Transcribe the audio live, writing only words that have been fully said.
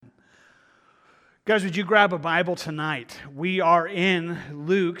Guys, would you grab a Bible tonight? We are in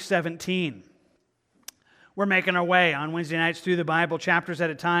Luke 17. We're making our way on Wednesday nights through the Bible, chapters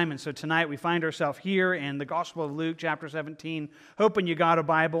at a time, and so tonight we find ourselves here in the Gospel of Luke, chapter 17, hoping you got a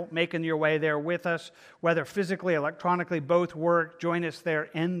Bible, making your way there with us, whether physically, electronically, both work. Join us there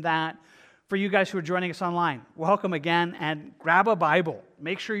in that. For you guys who are joining us online, welcome again, and grab a Bible.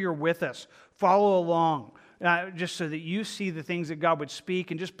 Make sure you're with us. Follow along. Just so that you see the things that God would speak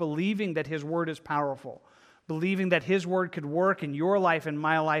and just believing that His Word is powerful. Believing that His Word could work in your life and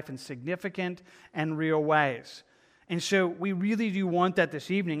my life in significant and real ways. And so we really do want that this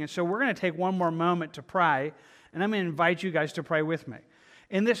evening. And so we're going to take one more moment to pray. And I'm going to invite you guys to pray with me.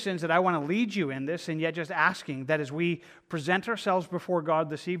 In this sense that I want to lead you in this and yet just asking that as we present ourselves before God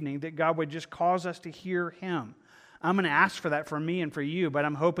this evening, that God would just cause us to hear Him. I'm going to ask for that for me and for you, but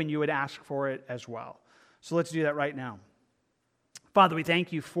I'm hoping you would ask for it as well. So let's do that right now. Father, we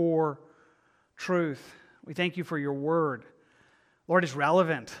thank you for truth. We thank you for your word. Lord, it's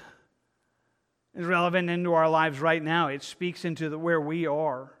relevant. It's relevant into our lives right now. It speaks into where we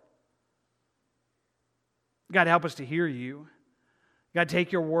are. God, help us to hear you. God,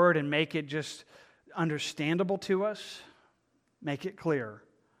 take your word and make it just understandable to us. Make it clear.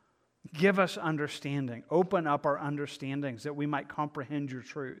 Give us understanding. Open up our understandings that we might comprehend your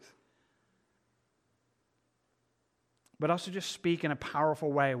truth. But also just speak in a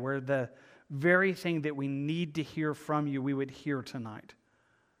powerful way where the very thing that we need to hear from you, we would hear tonight.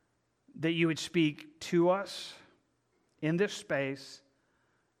 That you would speak to us in this space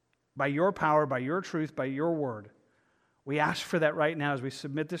by your power, by your truth, by your word. We ask for that right now as we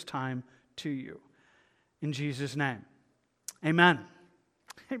submit this time to you. In Jesus' name, amen.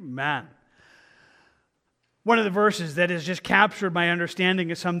 Amen. One of the verses that has just captured my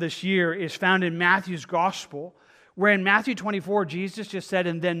understanding of some this year is found in Matthew's Gospel, where in Matthew 24, Jesus just said,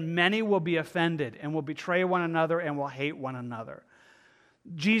 and then many will be offended and will betray one another and will hate one another.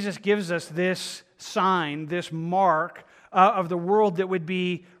 Jesus gives us this sign, this mark of the world that would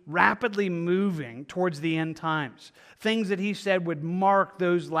be rapidly moving towards the end times. Things that he said would mark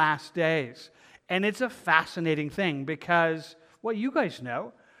those last days. And it's a fascinating thing because, well, you guys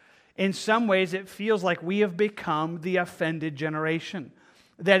know, in some ways it feels like we have become the offended generation.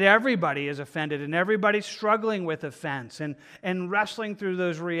 That everybody is offended and everybody's struggling with offense and wrestling through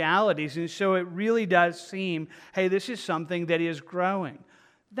those realities. And so it really does seem, hey, this is something that is growing.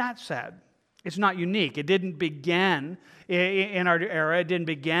 That said, it's not unique. It didn't begin in our era. It didn't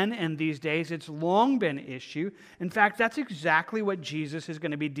begin in these days. It's long been an issue. In fact, that's exactly what Jesus is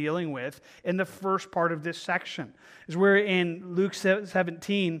going to be dealing with in the first part of this section. Is where in Luke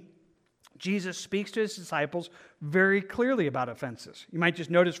 17, Jesus speaks to his disciples very clearly about offenses. You might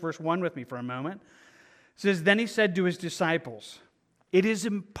just notice verse 1 with me for a moment. It says, then he said to his disciples, it is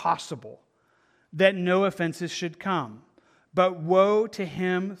impossible that no offenses should come, but woe to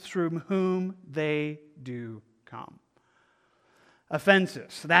him through whom they do come.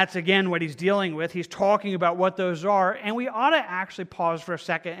 Offenses. That's again what he's dealing with. He's talking about what those are, and we ought to actually pause for a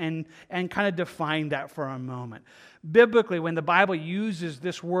second and kind of define that for a moment. Biblically, when the Bible uses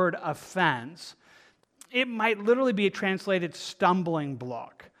this word offense, it might literally be translated stumbling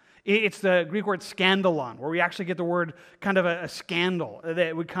block. It's the Greek word scandalon, where we actually get the word kind of a scandal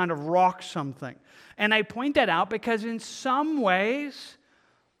that would kind of rock something. And I point that out because in some ways,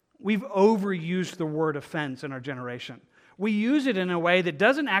 we've overused the word offense in our generation. We use it in a way that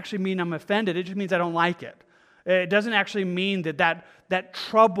doesn't actually mean I'm offended. It just means I don't like it. It doesn't actually mean that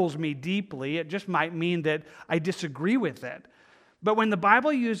troubles me deeply. It just might mean that I disagree with it. But when the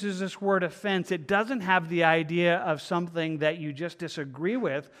Bible uses this word offense, it doesn't have the idea of something that you just disagree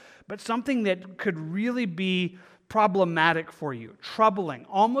with, but something that could really be problematic for you, troubling,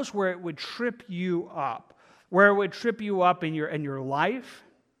 almost where it would trip you up, in your life,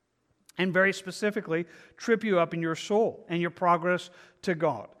 and very specifically, trip you up in your soul and your progress to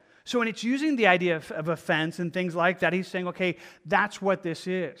God. So when it's using the idea of offense and things like that, he's saying, okay, that's what this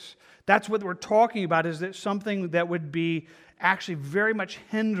is. That's what we're talking about, is that something that would be actually very much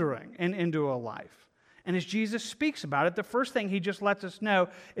hindering into a life. And as Jesus speaks about it, the first thing he just lets us know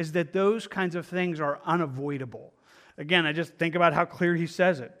is that those kinds of things are unavoidable. Again, I just think about how clear he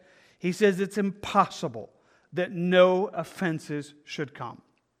says it. He says it's impossible that no offenses should come.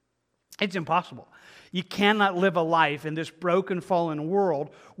 It's impossible. You cannot live a life in this broken, fallen world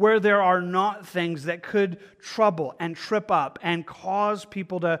where there are not things that could trouble and trip up and cause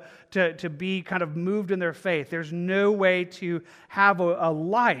people to be kind of moved in their faith. There's no way to have a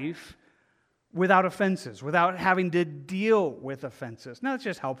life without offenses, without having to deal with offenses. Now, it's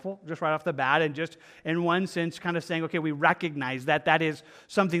just helpful, just right off the bat, and just in one sense kind of saying, okay, we recognize that that is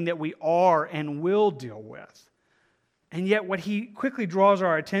something that we are and will deal with. And yet what he quickly draws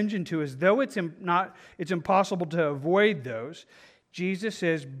our attention to is, though it's impossible to avoid those, Jesus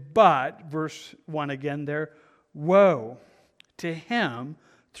says, but, verse 1 again there, woe to him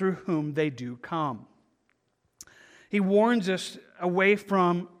through whom they do come. He warns us away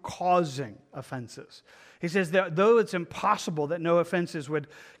from causing offenses. He says that though it's impossible that no offenses where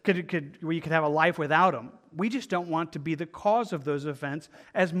you could have a life without them, we just don't want to be the cause of those offenses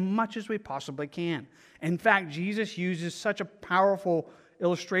as much as we possibly can. In fact, Jesus uses such a powerful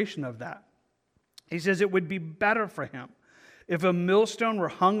illustration of that. He says it would be better for him if a millstone were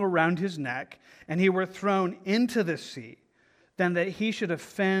hung around his neck and he were thrown into the sea than that he should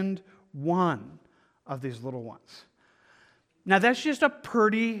offend one of these little ones. Now, that's just a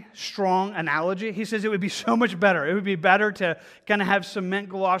pretty strong analogy. He says it would be so much better. It would be better to kind of have cement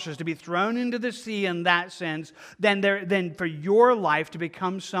galoshes, to be thrown into the sea in that sense, than for your life to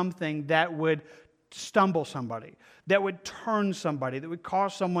become something that would stumble somebody, that would turn somebody, that would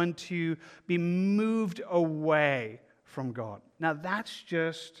cause someone to be moved away from God. Now,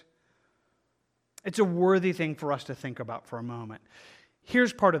 it's a worthy thing for us to think about for a moment.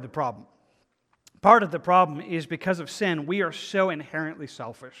 Here's part of the problem. Part of the problem is because of sin, we are so inherently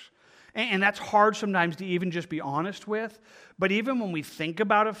selfish. And that's hard sometimes to even just be honest with. But even when we think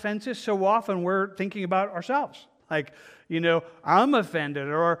about offenses, so often we're thinking about ourselves. Like, I'm offended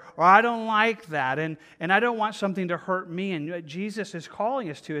or I don't like that and I don't want something to hurt me. And what Jesus is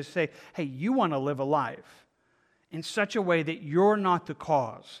calling us to is say, hey, you want to live a life in such a way that you're not the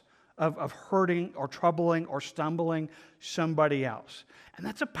cause of hurting or troubling or stumbling somebody else. And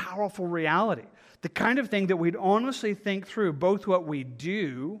that's a powerful reality. The kind of thing that we'd honestly think through, both what we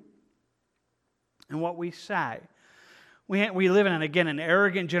do and what we say. We live in, again, an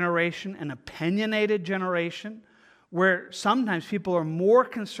arrogant generation, an opinionated generation, where sometimes people are more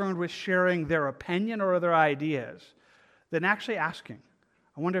concerned with sharing their opinion or their ideas than actually asking,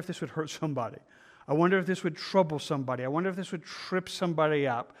 I wonder if this would hurt somebody. I wonder if this would trouble somebody. I wonder if this would trip somebody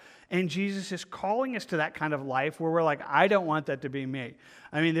up. And Jesus is calling us to that kind of life where we're like, I don't want that to be me.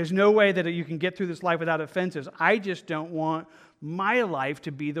 I mean, there's no way that you can get through this life without offenses. I just don't want my life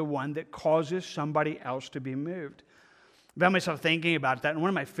to be the one that causes somebody else to be moved. I found myself thinking about that. And one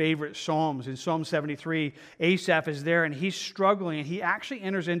of my favorite Psalms, in Psalm 73, Asaph is there and he's struggling. And he actually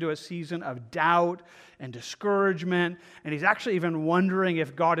enters into a season of doubt and discouragement. And he's actually even wondering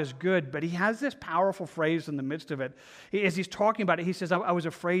if God is good. But he has this powerful phrase in the midst of it. As he's talking about it, he says, I was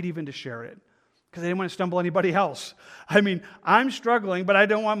afraid even to share it because I didn't want to stumble anybody else. I mean, I'm struggling, but I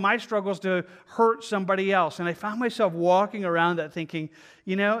don't want my struggles to hurt somebody else. And I found myself walking around that thinking,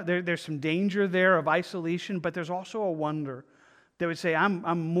 there's some danger there of isolation, but there's also a wonder that would say, I'm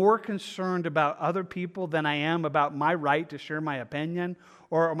more concerned about other people than I am about my right to share my opinion,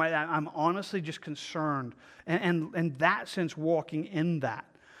 or I'm honestly just concerned. And in that sense, walking in that.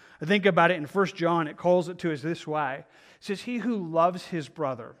 I think about it in 1 John, it calls it to us this way. It says, he who loves his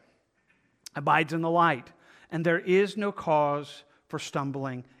brother abides in the light, and there is no cause for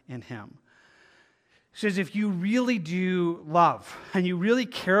stumbling in him. It says if you really do love and you really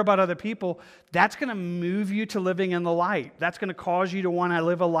care about other people, that's going to move you to living in the light. That's going to cause you to want to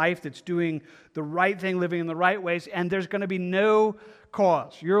live a life that's doing the right thing, living in the right ways, and there's going to be no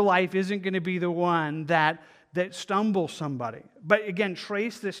cause. Your life isn't going to be the one that stumbles somebody. But again,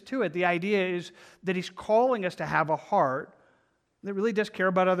 trace this to it. The idea is that he's calling us to have a heart that really does care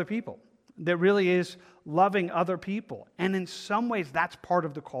about other people, that really is loving other people. And in some ways, that's part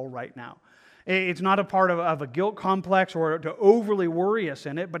of the call right now. It's not a part of a guilt complex or to overly worry us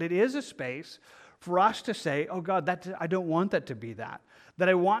in it, but it is a space for us to say, oh God, I don't want that to be that. That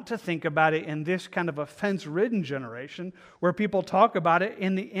I want to think about it in this kind of offense-ridden generation where people talk about it.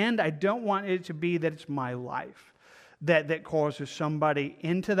 In the end, I don't want it to be that it's my life that causes somebody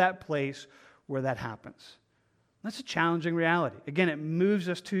into that place where that happens. That's a challenging reality. Again, it moves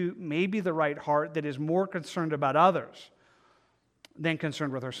us to maybe the right heart that is more concerned about others than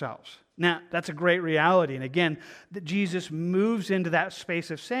concerned with ourselves. Now, that's a great reality. And again, that Jesus moves into that space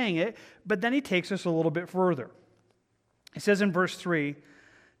of saying it, but then he takes us a little bit further. He says in verse 3,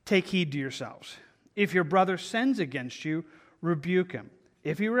 take heed to yourselves. If your brother sins against you, rebuke him.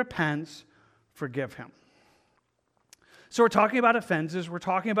 If he repents, forgive him. So we're talking about offenses, we're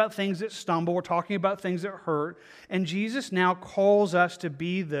talking about things that stumble, we're talking about things that hurt, and Jesus now calls us to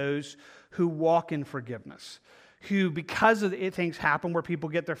be those who walk in forgiveness. who, because of things happen where people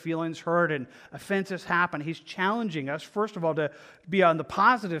get their feelings hurt and offenses happen, he's challenging us, first of all, to be on the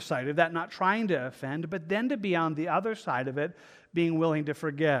positive side of that, not trying to offend, but then to be on the other side of it, being willing to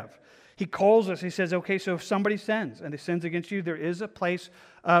forgive. He calls us, he says, okay, so if somebody sins and they sins against you, there is a place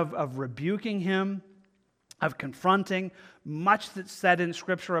of rebuking him, of confronting. Much that's said in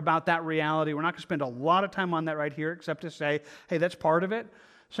Scripture about that reality. We're not going to spend a lot of time on that right here, except to say, hey, that's part of it.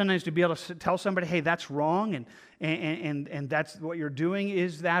 Sometimes to be able to tell somebody, hey, that's wrong, and that's what you're doing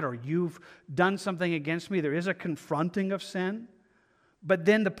is that, or you've done something against me. There is a confronting of sin. But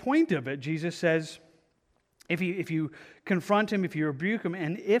then the point of it, Jesus says, if you confront him, if you rebuke him,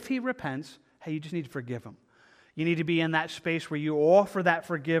 and if he repents, hey, you just need to forgive him. You need to be in that space where you offer that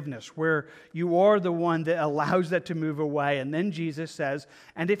forgiveness, where you are the one that allows that to move away. And then Jesus says,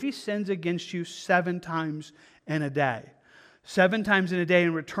 and if he sins against you 7 times in a day, 7 times in a day,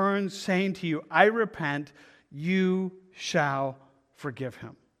 and returns saying to you, I repent, you shall forgive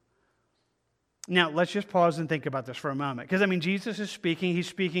him. Now, let's just pause and think about this for a moment. Because, Jesus is speaking. He's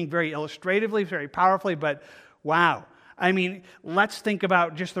speaking very illustratively, very powerfully, but wow. Let's think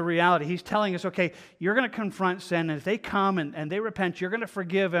about just the reality. He's telling us, okay, you're going to confront sin, and if they come and they repent, you're going to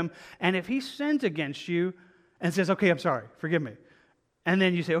forgive him. And if he sins against you and says, okay, I'm sorry, forgive me. And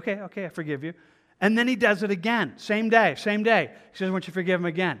then you say, okay, I forgive you. And then he does it again, same day. He says, why don't you forgive him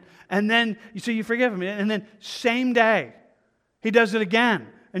again? And then, so you forgive him. And then same day, he does it again.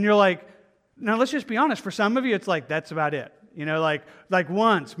 And you're like, now let's just be honest. For some of you, it's like, that's about it. Like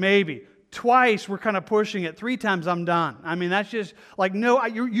once, maybe. Twice, we're kind of pushing it. 3 times, I'm done. That's just like, no,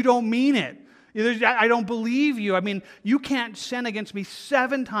 you don't mean it. I don't believe you. You can't sin against me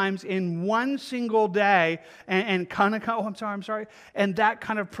 7 times in one single day and kind of, oh, I'm sorry. And that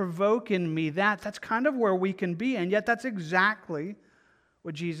kind of provoke in me, that's kind of where we can be. And yet that's exactly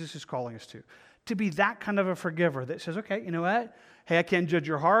what Jesus is calling us to be that kind of a forgiver that says, okay, you know what? Hey, I can't judge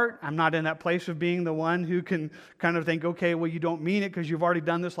your heart. I'm not in that place of being the one who can kind of think, okay, well, you don't mean it because you've already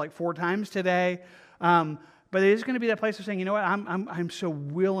done this like 4 times today. But it is going to be that place of saying, you know what? I'm so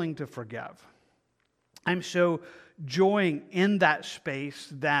willing to forgive. I'm so joying in that space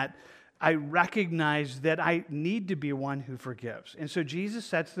that I recognize that I need to be one who forgives. And so Jesus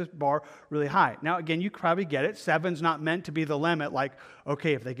sets this bar really high. Now, again, you probably get it. 7's not meant to be the limit. Like,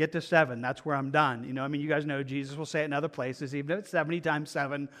 okay, if they get to 7, that's where I'm done. You guys know Jesus will say it in other places, even if it's 70 times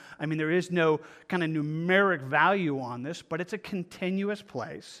 7. There is no kind of numeric value on this, but it's a continuous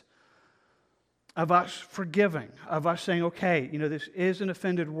place of us forgiving, of us saying, okay, this is an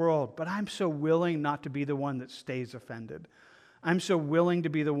offended world, but I'm so willing not to be the one that stays offended. I'm so willing to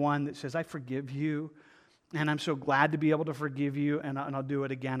be the one that says, I forgive you, and I'm so glad to be able to forgive you, and I'll do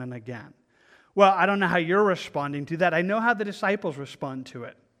it again and again. Well, I don't know how you're responding to that. I know how the disciples respond to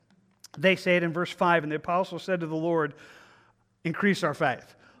it. They say it in verse 5, and the apostle said to the Lord, increase our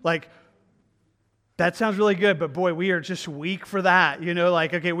faith. Like, that sounds really good, but boy, we are just weak for that.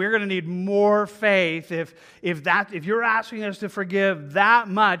 Okay, we're going to need more faith. If you're asking us to forgive that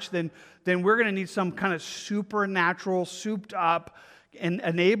much, then we're going to need some kind of supernatural, souped up, and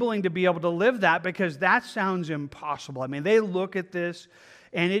enabling to be able to live that, because that sounds impossible. They look at this,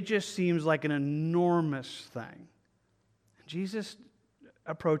 and it just seems like an enormous thing. Jesus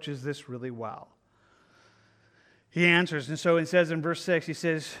approaches this really well. He answers, and so it says in verse 6, he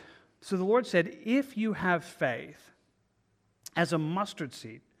says, so the Lord said, if you have faith as a mustard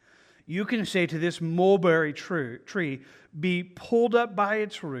seed, you can say to this mulberry tree, be pulled up by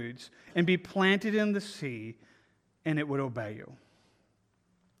its roots and be planted in the sea, and it would obey you.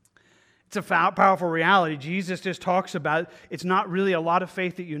 It's a powerful reality. Jesus just talks about it's not really a lot of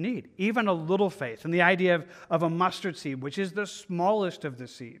faith that you need, even a little faith. And the idea of a mustard seed, which is the smallest of the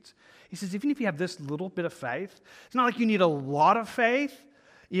seeds. He says, even if you have this little bit of faith, it's not like you need a lot of faith.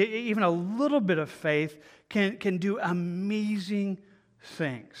 Even a little bit of faith can do amazing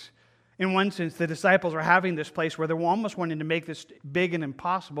things. In one sense, the disciples are having this place where they're almost wanting to make this big and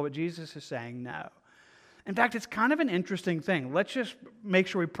impossible, but Jesus is saying no. In fact, it's kind of an interesting thing. Let's just make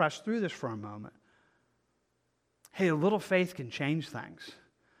sure we press through this for a moment. Hey, a little faith can change things.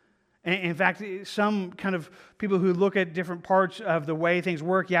 In fact, some kind of people who look at different parts of the way things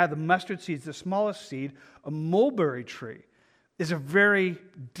work, the mustard seed is the smallest seed, a mulberry tree is a very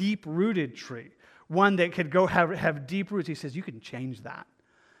deep-rooted tree, one that could go have deep roots. He says, you can change that.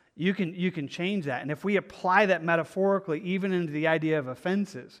 You can change that. And if we apply that metaphorically even into the idea of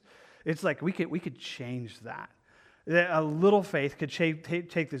offenses, it's like we could change that. A little faith could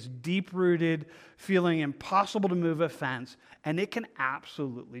take this deep-rooted, feeling impossible to move offense, and it can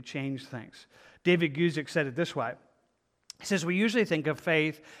absolutely change things. David Guzik said it this way. He says we usually think of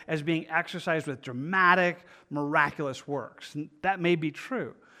faith as being exercised with dramatic, miraculous works. And that may be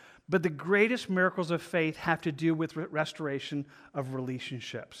true. But the greatest miracles of faith have to do with restoration of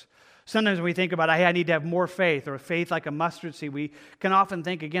relationships. Sometimes when we think about, hey, I need to have more faith, or faith like a mustard seed, we can often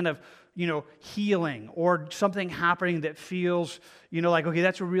think again of, healing or something happening that feels, like, okay,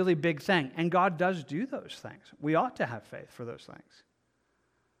 that's a really big thing. And God does do those things. We ought to have faith for those things.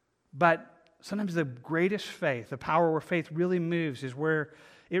 But sometimes the greatest faith, the power where faith really moves, is where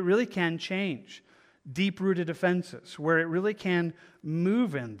it really can change deep-rooted offenses, where it really can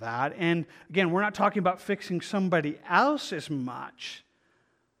move in that. And again, we're not talking about fixing somebody else as much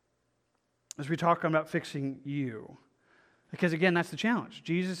as we're talking about fixing you. Because again, that's the challenge.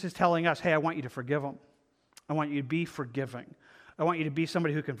 Jesus is telling us, hey, I want you to forgive them. I want you to be forgiving. I want you to be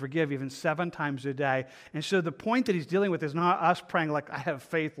somebody who can forgive even 7 times a day. And so the point that he's dealing with is not us praying like, I have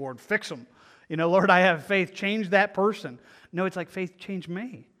faith, Lord, fix them. Lord, I have faith, change that person. No, it's like, faith, change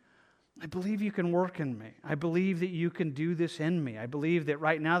me. I believe you can work in me. I believe that you can do this in me. I believe that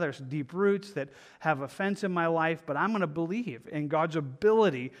right now there's deep roots that have offense in my life, but I'm going to believe in God's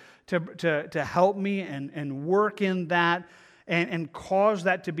ability to help me and work in that and cause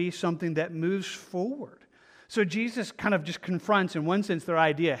that to be something that moves forward. So Jesus kind of just confronts, in one sense, their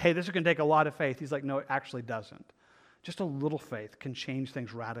idea, hey, this is going to take a lot of faith. He's like, no, it actually doesn't. Just a little faith can change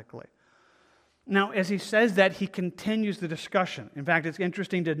things radically. Now, as he says that, he continues the discussion. In fact, it's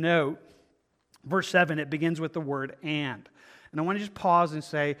interesting to note, verse 7, it begins with the word and. And I want to just pause and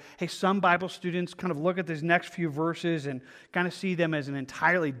say, hey, some Bible students kind of look at these next few verses and kind of see them as an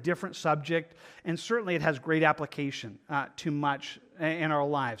entirely different subject. And certainly it has great application to much in our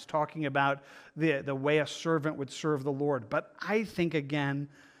lives, talking about the way a servant would serve the Lord. But I think, again,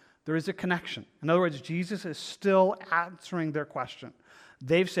 there is a connection. In other words, Jesus is still answering their question.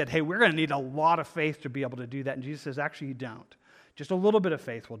 They've said, hey, we're going to need a lot of faith to be able to do that. And Jesus says, actually, you don't. Just a little bit of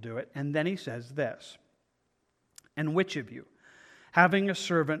faith will do it. And then he says this, and which of you, having a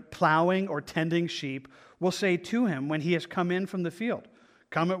servant plowing or tending sheep, will say to him when he has come in from the field,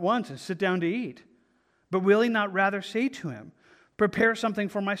 come at once and sit down to eat? But will he not rather say to him, prepare something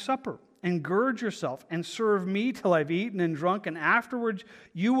for my supper, and gird yourself, and serve me till I've eaten and drunk, and afterwards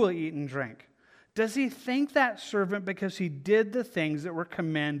you will eat and drink? Does he thank that servant because he did the things that were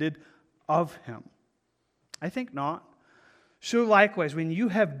commanded of him? I think not. So likewise, when you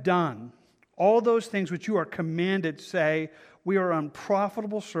have done all those things which you are commanded, say, we are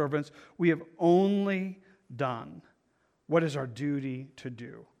unprofitable servants. We have only done what is our duty to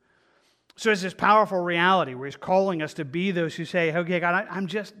do. So it's this powerful reality where he's calling us to be those who say, okay, God, I'm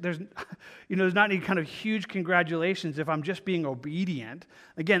just, there's not any kind of huge congratulations if I'm just being obedient.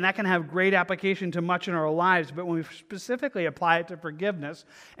 Again, that can have great application to much in our lives, but when we specifically apply it to forgiveness,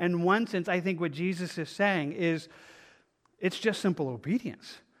 in one sense, I think what Jesus is saying is it's just simple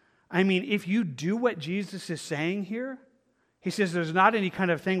obedience. I mean, if you do what Jesus is saying here, he says there's not any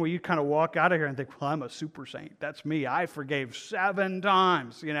kind of thing where you kind of walk out of here and think, well, I'm a super saint. That's me. I forgave 7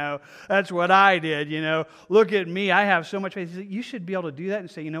 times. That's what I did. Look at me. I have so much faith. You should be able to do that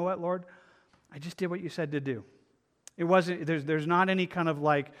and say, you know what, Lord? I just did what you said to do. It wasn't, there's not any kind of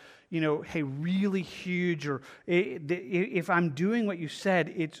like, hey, really huge, or if I'm doing what you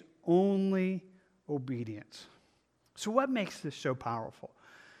said, it's only obedience. So what makes this so powerful?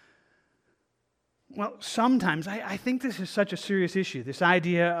 Well, sometimes I think this is such a serious issue, this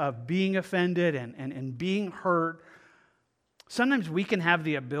idea of being offended and being hurt. Sometimes we can have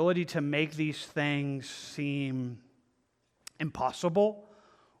the ability to make these things seem impossible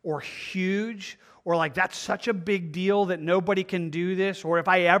or huge, or like that's such a big deal that nobody can do this, or if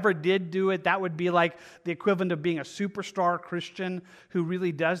I ever did do it, that would be like the equivalent of being a superstar Christian who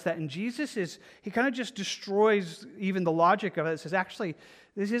really does that. And Jesus he kind of just destroys even the logic of it. It says, actually,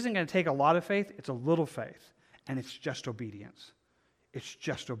 this isn't going to take a lot of faith. It's a little faith, and it's just obedience. It's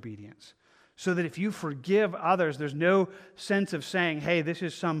just obedience. So that if you forgive others, there's no sense of saying, hey, this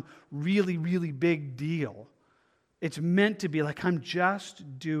is some really, really big deal. It's meant to be like, I'm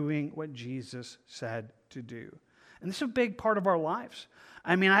just doing what Jesus said to do. And this is a big part of our lives.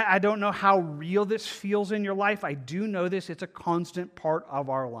 I mean, I don't know how real this feels in your life. I do know this. It's a constant part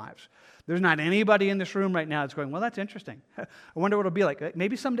of our lives. There's not anybody in this room right now that's going, well, that's interesting. I wonder what it'll be like.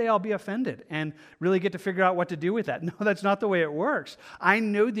 Maybe someday I'll be offended and really get to figure out what to do with that. No, that's not the way it works. I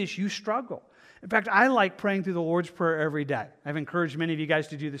know this. You struggle. In fact, I like praying through the Lord's Prayer every day. I've encouraged many of you guys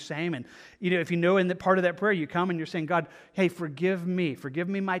to do the same. And if you know in the part of that prayer, you come and you're saying, God, hey, forgive me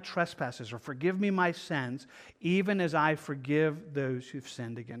my trespasses, or forgive me my sins, even as I forgive those who've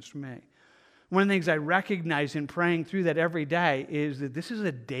sinned against me. One of the things I recognize in praying through that every day is that this is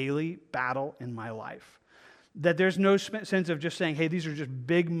a daily battle in my life. That there's no sense of just saying, hey, these are just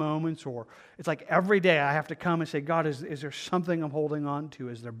big moments, or it's like every day I have to come and say, God, is there something I'm holding on to?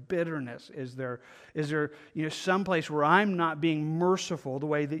 Is there bitterness? Is there some place where I'm not being merciful the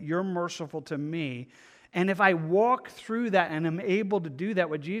way that you're merciful to me? And if I walk through that and am able to do that,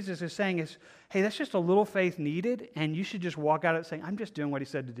 what Jesus is saying is, hey, that's just a little faith needed, and you should just walk out of it saying, I'm just doing what he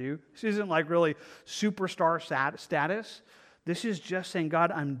said to do. This isn't like really superstar status. This is just saying,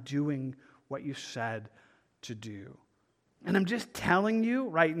 God, I'm doing what you said to do. And I'm just telling you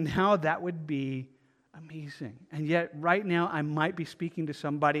right now that would be amazing. And yet right now I might be speaking to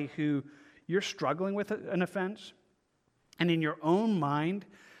somebody who you're struggling with an offense, and in your own mind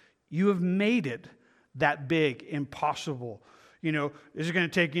you have made it that big, impossible. Is it going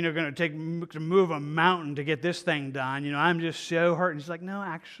to take to move a mountain to get this thing done? I'm just so hurt. And he's like, no,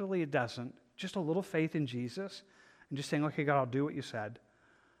 actually it doesn't. Just a little faith in Jesus and just saying, okay, God, I'll do what you said.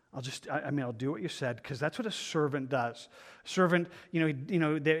 I'll do what you said, because that's what a servant does. Servant,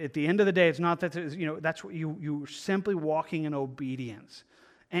 at the end of the day, it's not that, that's what you're simply walking in obedience.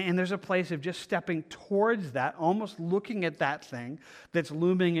 And there's a place of just stepping towards that, almost looking at that thing that's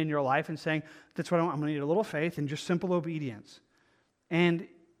looming in your life and saying, that's what I'm going to need, a little faith and just simple obedience. And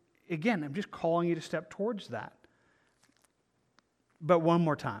again, I'm just calling you to step towards that. But one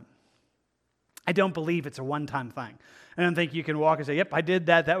more time. I don't believe it's a one-time thing. I don't think you can walk and say, yep, I did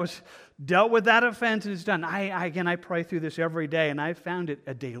that. That was dealt with that offense and it's done. I pray through this every day, and I found it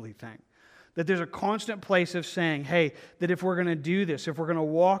a daily thing. That there's a constant place of saying, hey, that if we're going to do this, if we're going to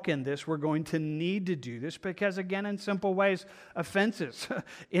walk in this, we're going to need to do this. Because again, in simple ways, offenses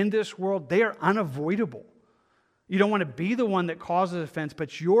in this world, they are unavoidable. You don't want to be the one that causes offense,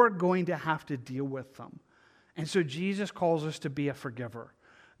 but you're going to have to deal with them. And so Jesus calls us to be a forgiver.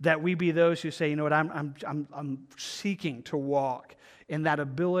 That we be those who say, you know what, I'm seeking to walk in that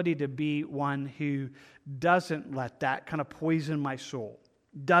ability to be one who doesn't let that kind of poison my soul,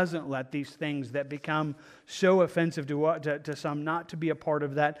 doesn't let these things that become so offensive to some not to be a part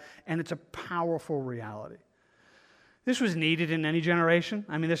of that, and it's a powerful reality. This was needed in any generation.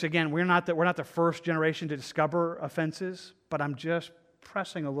 I mean, this again, we're not the first generation to discover offenses, but I'm just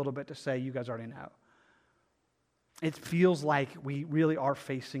pressing a little bit to say you guys already know. It feels like we really are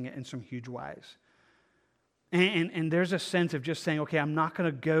facing it in some huge ways. And there's a sense of just saying, okay, I'm not going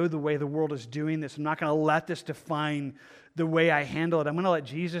to go the way the world is doing this. I'm not going to let this define the way I handle it. I'm going to let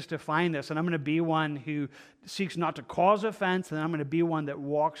Jesus define this, and I'm going to be one who seeks not to cause offense, and I'm going to be one that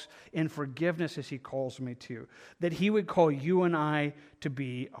walks in forgiveness as he calls me to. That he would call you and I to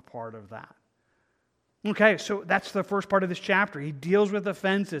be a part of that. Okay, so that's the first part of this chapter. He deals with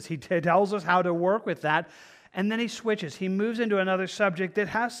offenses. He tells us how to work with that. And then he switches. He moves into another subject that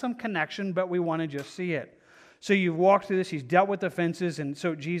has some connection, but we want to just see it. So you've walked through this. He's dealt with offenses, and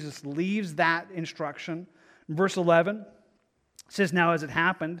so Jesus leaves that instruction. In verse 11, it says, now as it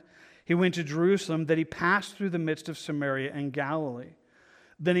happened, he went to Jerusalem, that he passed through the midst of Samaria and Galilee.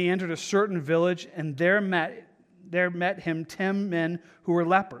 Then he entered a certain village, and there met him 10 men who were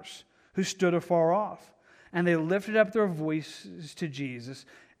lepers, who stood afar off. And they lifted up their voices to Jesus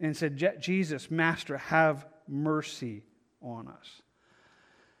and said, Jesus, Master, have mercy on us.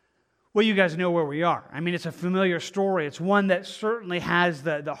 Well, you guys know where we are. I mean, it's a familiar story. It's one that certainly has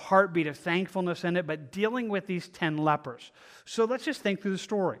the heartbeat of thankfulness in it, but dealing with these 10 lepers. So let's just think through the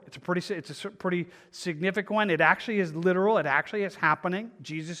story. It's a pretty significant one. It actually is literal. It actually is happening.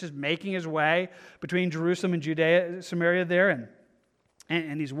 Jesus is making his way between Jerusalem and Judea, Samaria there,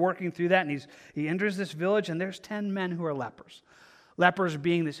 and he's working through that, and he enters this village, and there's 10 men who are lepers. Lepers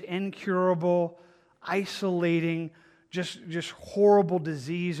being this incurable, isolating, just horrible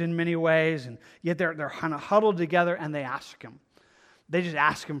disease in many ways, and yet they're kind of huddled together and they ask him. They just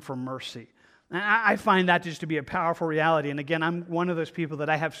ask him for mercy. And I find that just to be a powerful reality. And again, I'm one of those people that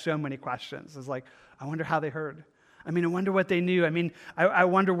I have so many questions. It's like, I wonder how they heard. I mean, I wonder what they knew. I mean, I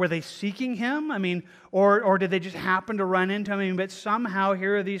wonder, were they seeking him? I mean, or did they just happen to run into him? I mean, but somehow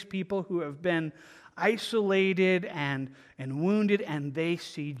here are these people who have been isolated and wounded, and they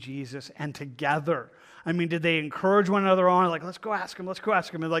see Jesus, and together. I mean, did they encourage one another on? Like, let's go ask him.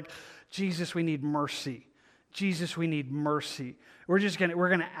 And like, Jesus, we need mercy. Jesus, we need mercy. We're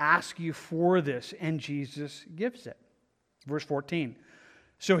going to ask you for this, and Jesus gives it. Verse 14.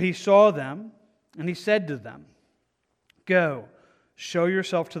 So he saw them, and he said to them, go, show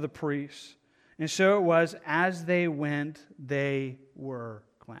yourself to the priests. And so it was, as they went, they were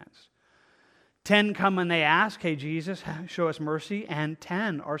cleansed. 10 come and they ask, hey, Jesus, show us mercy, and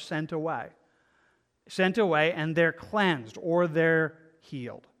 10 are sent away. Sent away, and they're cleansed, or they're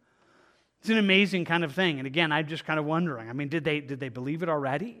healed. It's an amazing kind of thing. And again, I'm just kind of wondering, I mean, did they believe it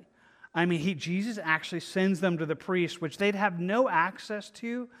already? I mean, Jesus actually sends them to the priest, which they'd have no access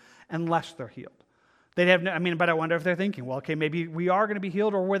to unless they're healed. They'd have no, I mean, but I wonder if they're thinking, well, okay, maybe we are going to be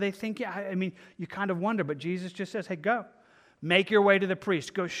healed, or were they thinking, I mean, you kind of wonder, but Jesus just says, hey, go. Make your way to the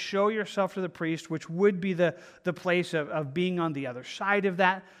priest. Go show yourself to the priest, which would be the place of being on the other side of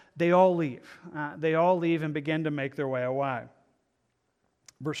that. They all leave. They all leave and begin to make their way away.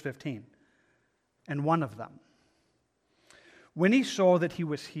 Verse 15. And one of them, when he saw that he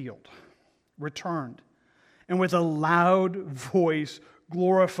was healed, returned, and with a loud voice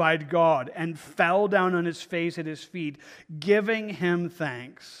glorified God, and fell down on his face at his feet, giving him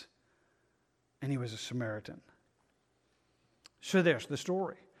thanks. And he was a Samaritan. So there's the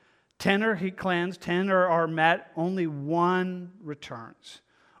story. 10 are cleansed, 10 are met, only one returns.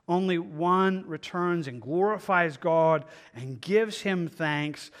 Only one returns and glorifies God and gives him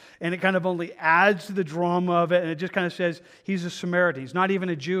thanks. And it kind of only adds to the drama of it. And it just kind of says he's a Samaritan. He's not even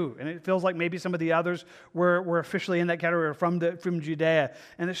a Jew. And it feels like maybe some of the others were officially in that category from Judea.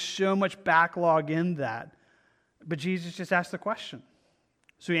 And there's so much backlog in that. But Jesus just asked the question.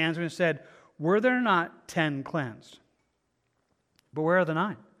 So he answered and said, were there not 10 cleansed? But where are the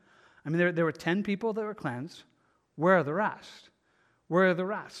 9? I mean, there were 10 people that were cleansed. Where are the rest? Where are the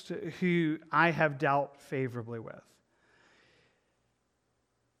rest who I have dealt favorably with?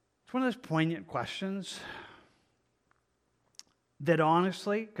 It's one of those poignant questions that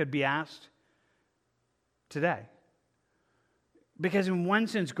honestly could be asked today. Because in one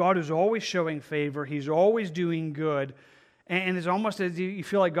sense, God is always showing favor. He's always doing good. And it's almost as you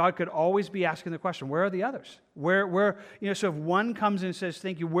feel like God could always be asking the question, where are the others? Where so if one comes and says,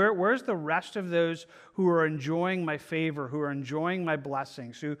 thank you, where's the rest of those who are enjoying my favor, who are enjoying my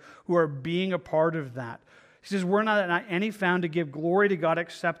blessings, who are being a part of that? He says, we're not any found to give glory to God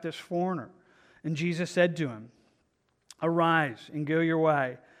except this foreigner. And Jesus said to him, arise and go your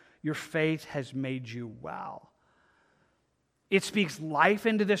way. Your faith has made you well. It speaks life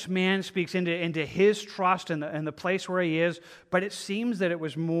into this man, speaks into his trust and the place where he is, but it seems that it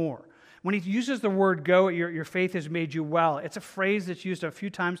was more. When he uses the word go, your faith has made you well, it's a phrase that's used a few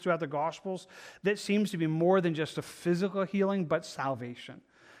times throughout the Gospels that seems to be more than just a physical healing, but salvation.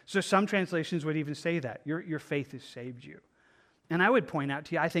 So some translations would even say that. Your faith has saved you. And I would point out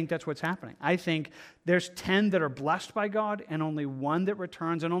to you, I think that's what's happening. I think there's 10 that are blessed by God and only one that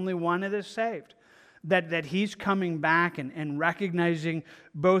returns and only one that is saved. That he's coming back and recognizing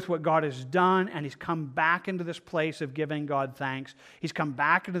both what God has done, and he's come back into this place of giving God thanks. He's come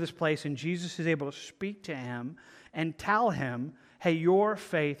back into this place, and Jesus is able to speak to him and tell him, hey, your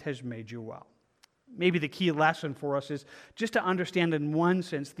faith has made you well. Maybe the key lesson for us is just to understand in one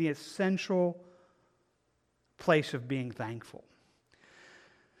sense the essential place of being thankful.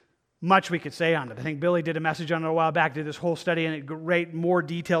 Much we could say on it. I think Billy did a message on it a while back, did this whole study, and it great more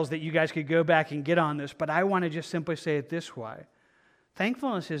details that you guys could go back and get on this, but I want to just simply say it this way.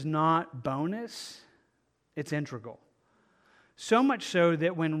 Thankfulness is not bonus, it's integral. So much so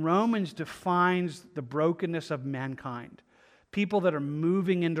that when Romans defines the brokenness of mankind, people that are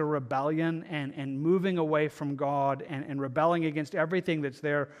moving into rebellion and moving away from God and rebelling against everything that's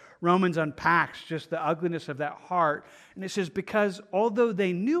there, Romans unpacks just the ugliness of that heart. And it says, because although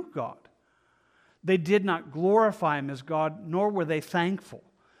they knew God, they did not glorify him as God, nor were they thankful,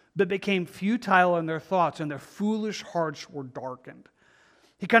 but became futile in their thoughts, and their foolish hearts were darkened.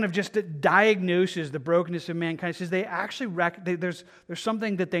 He kind of just diagnoses the brokenness of mankind. He says they actually, there's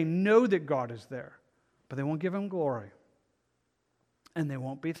something that they know that God is there, but they won't give him glory. And they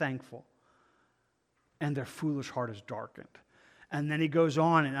won't be thankful. And their foolish heart is darkened. And then he goes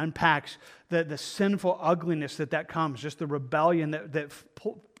on and unpacks the sinful ugliness that comes, just the rebellion that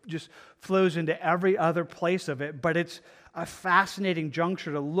just flows into every other place of it. But it's a fascinating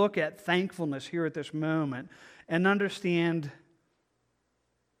juncture to look at thankfulness here at this moment and understand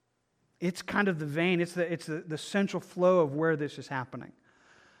it's kind of the vein, it's the central flow of where this is happening.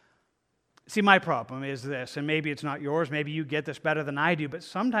 See, my problem is this, and maybe it's not yours, maybe you get this better than I do, but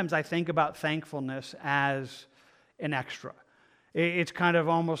sometimes I think about thankfulness as an extra. It's kind of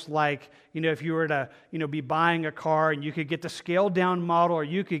almost like, if you were to, be buying a car and you could get the scaled down model or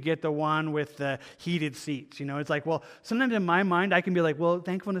you could get the one with the heated seats. It's like, well, sometimes in my mind I can be like, well,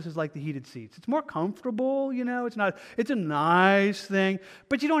 thankfulness is like the heated seats. It's more comfortable, it's a nice thing,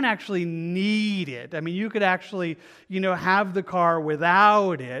 but you don't actually need it. I mean, you could actually, have the car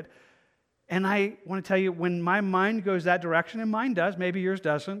without it. And I want to tell you, when my mind goes that direction, and mine does, maybe yours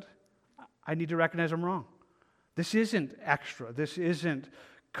doesn't, I need to recognize I'm wrong. This isn't extra. This isn't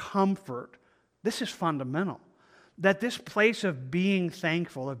comfort. This is fundamental. That this place of being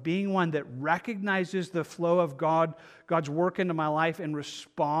thankful, of being one that recognizes the flow of God's work into my life and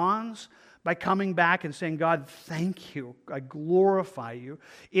responds by coming back and saying, God, thank you. I glorify you.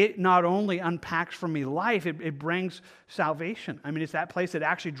 It not only unpacks for me life, it brings salvation. I mean, it's that place that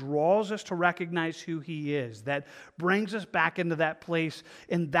actually draws us to recognize who He is, that brings us back into that place,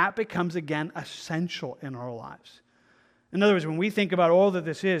 and that becomes, again, essential in our lives. In other words, when we think about all that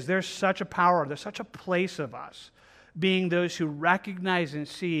this is, there's such a power, there's such a place of us being those who recognize and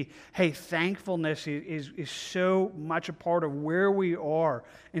see, hey, thankfulness is so much a part of where we are.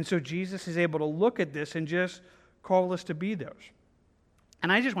 And so Jesus is able to look at this and just call us to be those.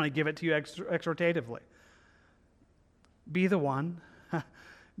 And I just want to give it to you exhortatively. Be the one.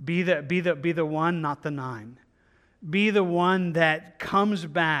 Be the one, not the nine. Be the one that comes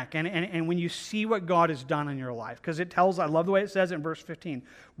back. And when you see what God has done in your life, because it tells, I love the way it says in verse 15,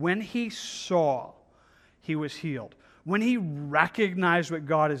 when he saw, he was healed. When he recognized what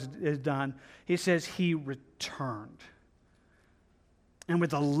God has done, he says he returned. And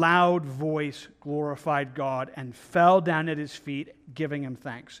with a loud voice glorified God and fell down at his feet, giving him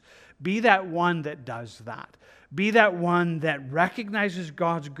thanks. Be that one that does that. Be that one that recognizes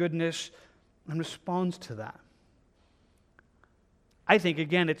God's goodness and responds to that. I think,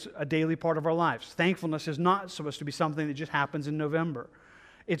 again, it's a daily part of our lives. Thankfulness is not supposed to be something that just happens in November.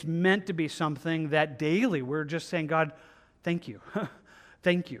 It's meant to be something that daily we're just saying, God, thank you.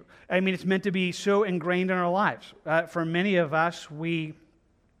 Thank you. I mean, it's meant to be so ingrained in our lives. For many of us, we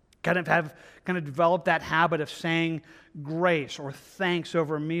kind of developed that habit of saying grace or thanks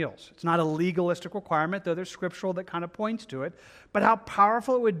over meals. It's not a legalistic requirement, though there's scriptural that kind of points to it. But how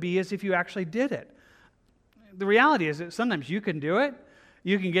powerful it would be is if you actually did it. The reality is that sometimes you can do it.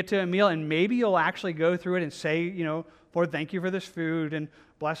 You can get to a meal and maybe you'll actually go through it and say, Lord, thank you for this food and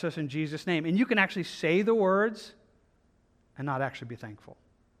bless us in Jesus' name. And you can actually say the words and not actually be thankful.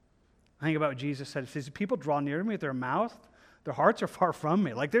 I think about what Jesus said. He says, people draw near to me with their mouth, their hearts are far from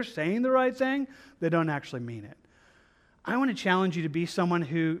me. Like they're saying the right thing, they don't actually mean it. I want to challenge you to be someone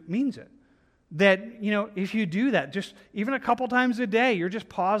who means it. That, if you do that, just even a couple times a day, you're just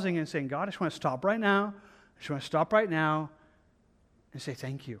pausing and saying, God, I just want to stop right now. I just want to stop right now and say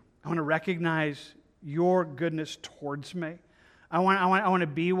thank you. I want to recognize your goodness towards me. I want to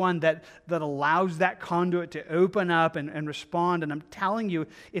be one that allows that conduit to open up and respond. And I'm telling you,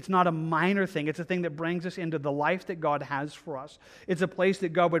 it's not a minor thing. It's a thing that brings us into the life that God has for us. It's a place that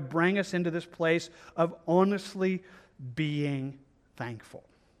God would bring us into this place of honestly being thankful.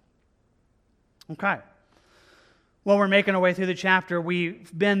 Okay. Well, we're making our way through the chapter.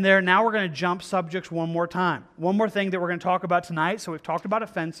 We've been there. Now we're going to jump subjects one more time. One more thing that we're going to talk about tonight. So we've talked about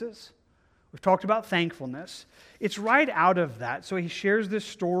offenses. We've talked about thankfulness. It's right out of that. So he shares this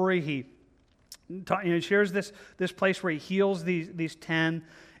story. He shares this place where he heals these 10.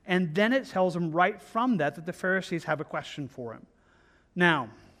 And then it tells him right from that the Pharisees have a question for him. Now,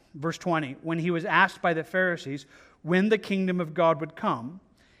 verse 20, when he was asked by the Pharisees when the kingdom of God would come,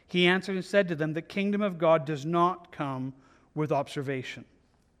 he answered and said to them, the kingdom of God does not come with observation.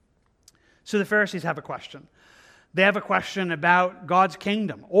 So the Pharisees have a question. They have a question about God's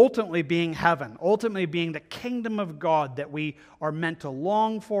kingdom, ultimately being heaven, ultimately being the kingdom of God that we are meant to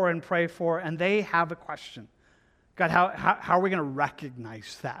long for and pray for, and they have a question. God, how are we going to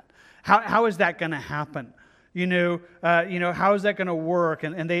recognize that? How is that going to happen? How is that going to work?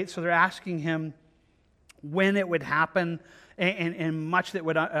 So they're asking him when it would happen and much that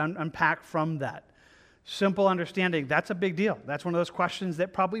would unpack from that. Simple understanding, that's a big deal. That's one of those questions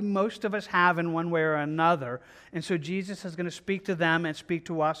that probably most of us have in one way or another. And so Jesus is going to speak to them and speak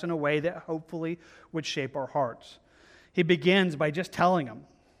to us in a way that hopefully would shape our hearts. He begins by just telling them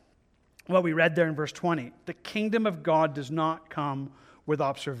what we read there in verse 20. The kingdom of God does not come with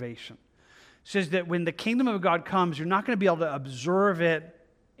observation. It says that when the kingdom of God comes, you're not going to be able to observe it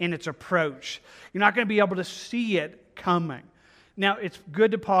in its approach. You're not going to be able to see it coming. Now, it's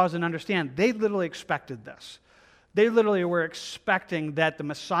good to pause and understand. They literally expected this. They literally were expecting that the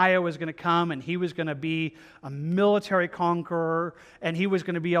Messiah was going to come and he was going to be a military conqueror and he was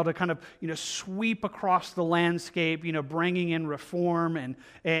going to be able to kind of, sweep across the landscape, bringing in reform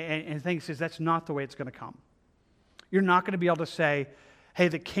and things. Says that's not the way it's going to come. You're not going to be able to say, hey,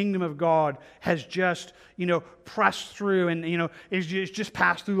 the kingdom of God has just, pressed through and, it's just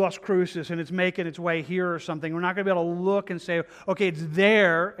passed through Las Cruces and it's making its way here or something. We're not going to be able to look and say, okay, it's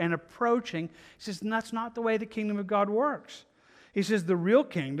there and approaching. He says, that's not the way the kingdom of God works. He says the real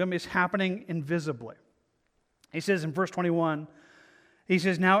kingdom is happening invisibly. He says in verse 21, he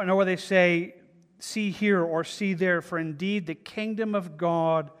says, now nor will they say, see here or see there, for indeed the kingdom of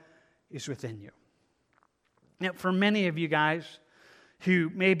God is within you. Now, for many of you guys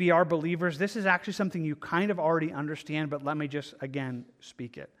who maybe are believers, this is actually something you kind of already understand, but let me just, again,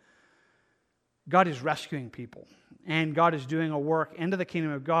 speak it. God is rescuing people, and God is doing a work into the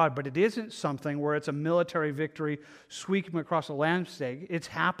kingdom of God, but it isn't something where it's a military victory sweeping across a landscape. It's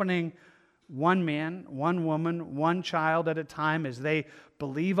happening one man, one woman, one child at a time as they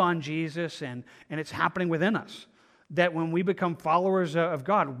believe on Jesus, and it's happening within us. That when we become followers of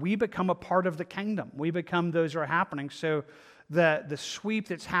God, we become a part of the kingdom. We become those who are happening. So the sweep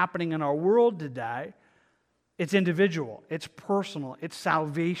that's happening in our world today, it's individual, it's personal, it's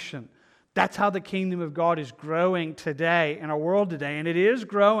salvation. That's how the kingdom of God is growing today in our world today, and it is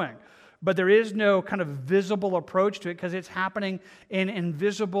growing. But there is no kind of visible approach to it because it's happening in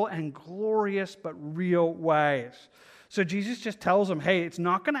invisible and glorious but real ways. So Jesus just tells them, hey, it's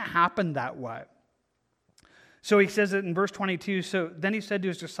not going to happen that way. So he says it in verse 22, so then he said to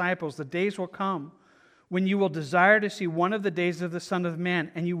his disciples, the days will come when you will desire to see one of the days of the Son of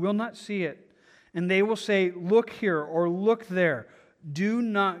Man, and you will not see it. And they will say, look here or look there. Do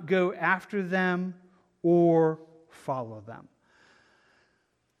not go after them or follow them.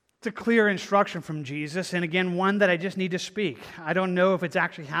 It's a clear instruction from Jesus, and again, one that I just need to speak. I don't know if it's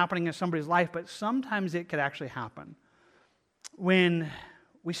actually happening in somebody's life, but sometimes it could actually happen. When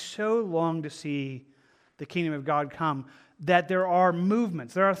we so long to see the kingdom of God come, that there are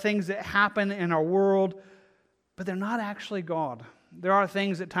movements, there are things that happen in our world, but they're not actually God. There are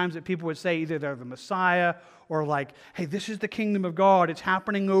things at times that people would say either they're the Messiah or like, hey, this is the kingdom of God. It's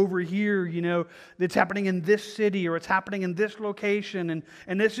happening over here, it's happening in this city or it's happening in this location.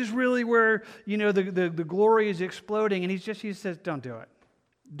 And this is really where, the glory is exploding. And he says, don't do it.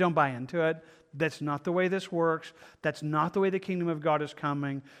 Don't buy into it. That's not the way this works. That's not the way the kingdom of God is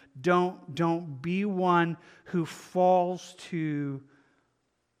coming. Don't be one who falls to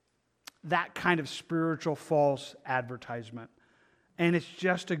that kind of spiritual false advertisement. And it's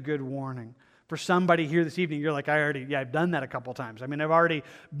just a good warning. For somebody here this evening, you're like, I've done that a couple times. I've already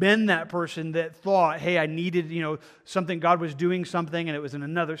been that person that thought, hey, I needed, something, God was doing something, and it was in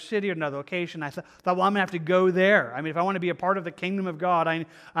another city or another location. I thought, well, I'm going to have to go there. If I want to be a part of the kingdom of God, I'm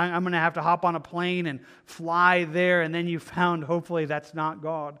going to have to hop on a plane and fly there, and then you found, hopefully, that's not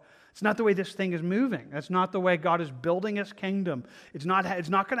God. It's not the way this thing is moving. That's not the way God is building His kingdom. It's not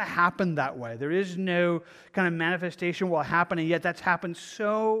going to happen that way. There is no kind of manifestation will happen, and yet that's happened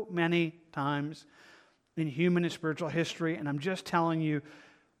so many times in human and spiritual history. And I'm just telling you,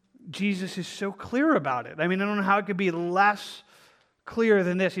 Jesus is so clear about it. I don't know how it could be less clear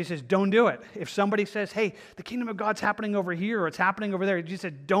than this. He says, don't do it. If somebody says, hey, the kingdom of God's happening over here or it's happening over there, Jesus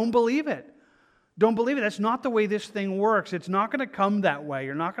said, don't believe it. Don't believe it. That's not the way this thing works. It's not going to come that way.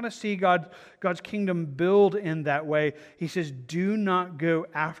 You're not going to see God's kingdom build in that way. He says, do not go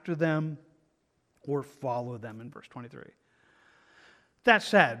after them or follow them in verse 23. That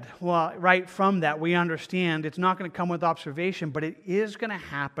said, well, right from that, we understand it's not going to come with observation, but it is going to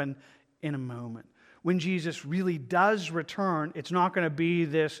happen in a moment. When Jesus really does return, it's not going to be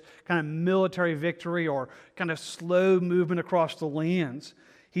this kind of military victory or kind of slow movement across the lands.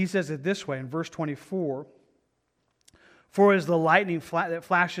 He says it this way in verse 24, for as the lightning that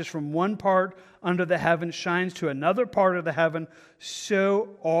flashes from one part under the heaven shines to another part of the heaven,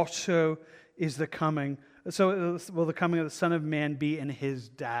 so also is the coming. So will the coming of the Son of Man be in His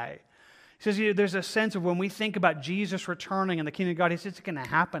day. He says there's a sense of when we think about Jesus returning in the kingdom of God, He says it's going to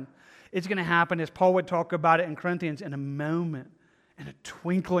happen. It's going to happen, as Paul would talk about it in Corinthians, in a moment, in a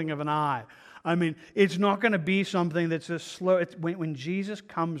twinkling of an eye. It's not going to be something that's just slow. When Jesus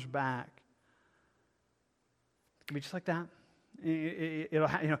comes back, it'll be just like that. It'll,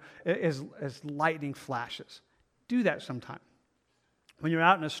 as lightning flashes. Do that sometime. When you're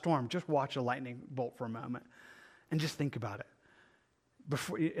out in a storm, just watch a lightning bolt for a moment and just think about it.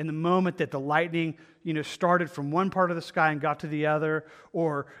 In the moment that the lightning, started from one part of the sky and got to the other,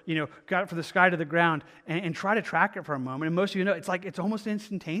 or, got from the sky to the ground, and try to track it for a moment. And most of you know, it's almost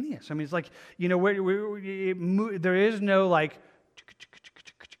instantaneous. It's like, there is no like,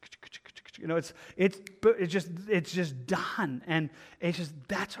 it's just done. And it's just,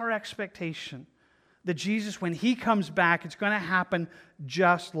 that's our expectation. That Jesus, when He comes back, it's going to happen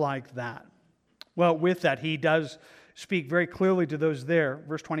just like that. Well, with that, He does speak very clearly to those there.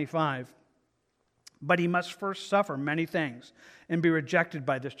 Verse 25. But He must first suffer many things and be rejected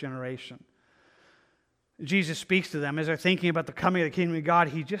by this generation. Jesus speaks to them as they're thinking about the coming of the kingdom of God.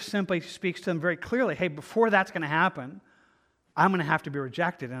 He just simply speaks to them very clearly. Hey, before that's going to happen, I'm going to have to be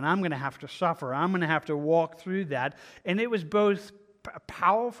rejected and I'm going to have to suffer. I'm going to have to walk through that. And it was both a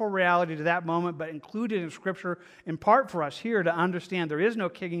powerful reality to that moment, but included in Scripture in part for us here to understand there is no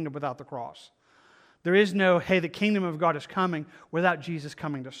kingdom without the cross. There is no, hey, the kingdom of God is coming without Jesus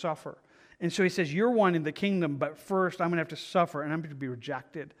coming to suffer. And so he says, you're wanting the kingdom, but first I'm going to have to suffer and I'm going to be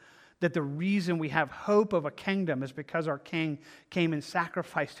rejected. That the reason we have hope of a kingdom is because our king came and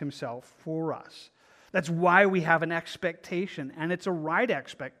sacrificed himself for us. That's why we have an expectation, and it's a right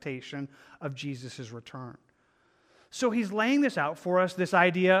expectation of Jesus' return. So he's laying this out for us, this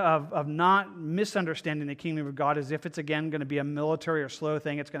idea of not misunderstanding the kingdom of God as if it's, again, going to be a military or slow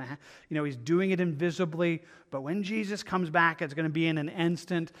thing. It's going to, he's doing it invisibly, but when Jesus comes back, it's going to be in an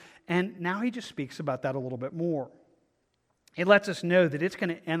instant. And now he just speaks about that a little bit more. It lets us know that it's going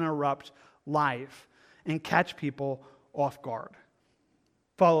to interrupt life and catch people off guard.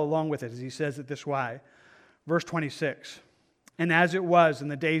 Follow along with it as he says it this way. Verse 26, and as it was in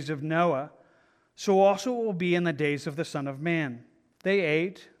the days of Noah, so also it will be in the days of the Son of Man. They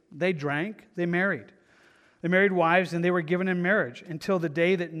ate, they drank, they married. They married wives, and they were given in marriage until the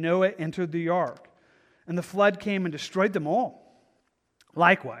day that Noah entered the ark. And the flood came and destroyed them all.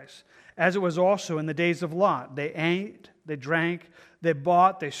 Likewise, as it was also in the days of Lot, they ate, they drank, they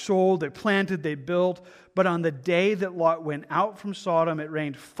bought, they sold, they planted, they built. But on the day that Lot went out from Sodom, it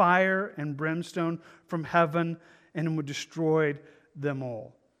rained fire and brimstone from heaven and destroyed them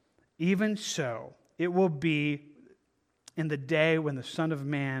all. Even so, it will be in the day when the Son of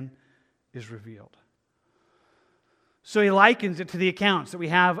Man is revealed. So he likens it to the accounts that we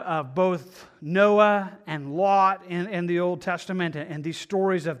have of both Noah and Lot in the Old Testament, and these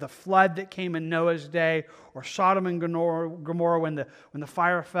stories of the flood that came in Noah's day, or Sodom and Gomorrah when the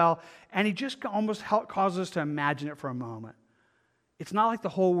fire fell. And he just almost causes us to imagine it for a moment. It's not like the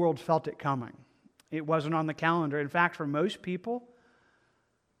whole world felt it coming. It wasn't on the calendar. In fact, for most people,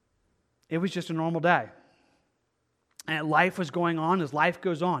 it was just a normal day. And life was going on as life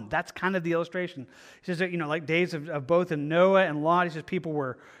goes on. That's kind of the illustration. He says that, like days of both in Noah and Lot, he says people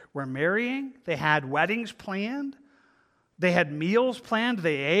were marrying. They had weddings planned. They had meals planned.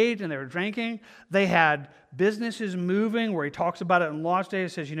 They ate and they were drinking. They had businesses moving, where he talks about it in Lot's day. He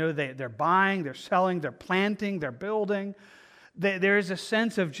says, they're buying, they're selling, they're planting, they're building. There is a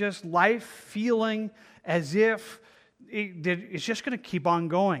sense of just life feeling as if it's just going to keep on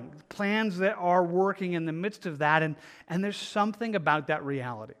going. Plans that are working in the midst of that. And there's something about that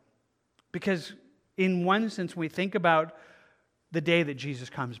reality. Because in one sense, when we think about the day that Jesus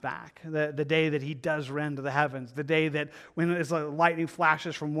comes back, the day that he does rend to the heavens, the day that when it's like lightning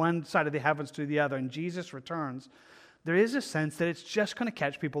flashes from one side of the heavens to the other and Jesus returns, there is a sense that it's just going to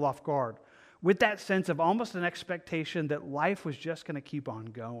catch people off guard. With that sense of almost an expectation that life was just going to keep on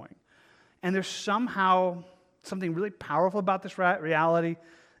going. And there's somehow something really powerful about this reality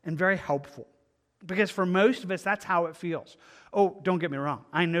and very helpful. Because for most of us, that's how it feels. Oh, don't get me wrong.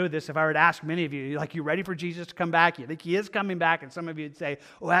 I know this. If I were to ask many of you, you ready for Jesus to come back? You think he is coming back? And some of you would say,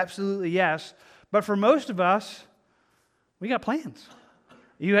 oh, absolutely yes. But for most of us, we got plans.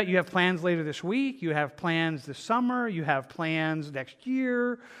 You have plans later this week. You have plans this summer. You have plans next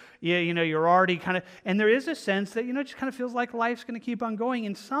year. You're already kind of, and there is a sense that, it just kind of feels like life's going to keep on going.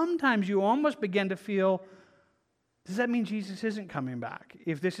 And sometimes you almost begin to feel, does that mean Jesus isn't coming back?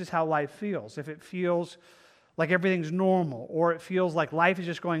 If this is how life feels, if it feels like everything's normal, or it feels like life is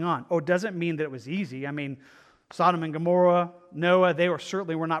just going on. Oh, it doesn't mean that it was easy. I mean, Sodom and Gomorrah, Noah, they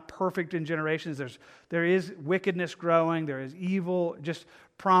were not perfect in generations. There is wickedness growing. There is evil just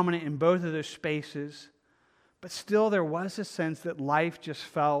prominent in both of those spaces. But still, there was a sense that life just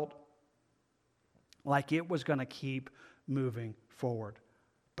felt like it was going to keep moving forward.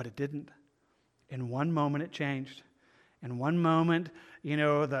 But it didn't. In one moment, it changed. In one moment,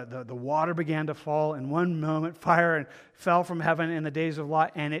 the water began to fall. In one moment, fire fell from heaven in the days of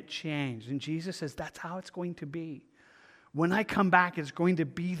Lot, and it changed. And Jesus says, that's how it's going to be. When I come back, it's going to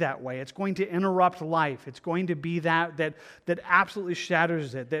be that way. It's going to interrupt life. It's going to be that absolutely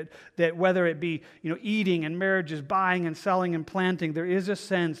shatters it. That whether it be eating and marriages, buying and selling and planting, there is a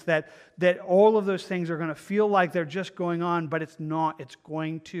sense that all of those things are going to feel like they're just going on, but it's not. It's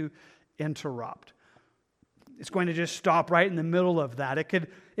going to interrupt. It's going to just stop right in the middle of that. It could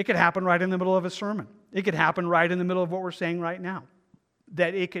happen right in the middle of a sermon. It could happen right in the middle of what we're saying right now.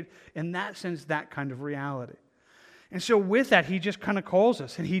 That it could, in that sense, that kind of reality. And so with that, he just kind of calls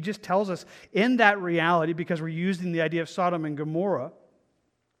us, and he just tells us in that reality, because we're using the idea of Sodom and Gomorrah,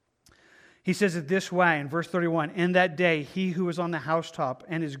 he says it this way in verse 31, in that day, he who is on the housetop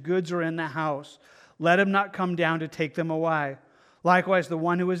and his goods are in the house, let him not come down to take them away. Likewise, the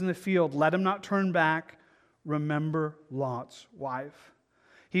one who is in the field, let him not turn back. Remember Lot's wife.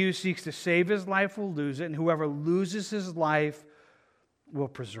 He who seeks to save his life will lose it, and whoever loses his life will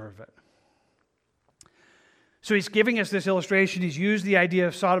preserve it. So he's giving us this illustration. He's used the idea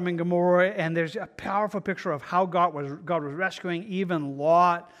of Sodom and Gomorrah, and there's a powerful picture of how God was rescuing even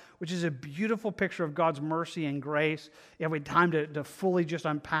Lot, which is a beautiful picture of God's mercy and grace. If we had time to fully just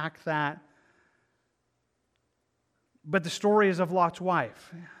unpack that. But the story is of Lot's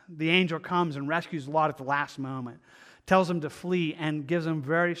wife. The angel comes and rescues Lot at the last moment, tells him to flee, and gives him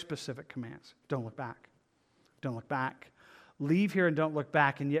very specific commands. Don't look back. Don't look back. Leave here and don't look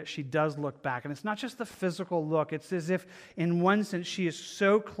back. And yet she does look back. And it's not just the physical look. It's as if, in one sense, she is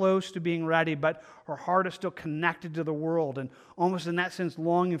so close to being ready, but her heart is still connected to the world, and almost in that sense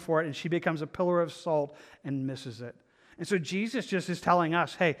longing for it. And she becomes a pillar of salt and misses it. And so Jesus just is telling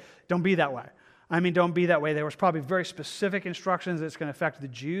us, hey, don't be that way. I mean, don't be that way. There was probably very specific instructions that's going to affect the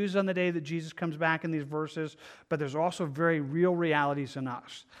Jews on the day that Jesus comes back in these verses, but there's also very real realities in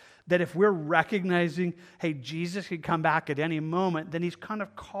us. That if we're recognizing, hey, Jesus could come back at any moment, then he's kind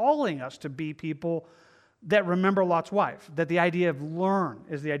of calling us to be people that remember Lot's wife. That the idea of learn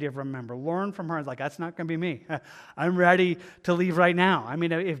is the idea of remember. Learn from her. It's like, that's not going to be me. I'm ready to leave right now. I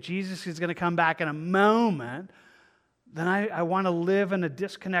mean, if Jesus is going to come back in a moment, then I want to live in a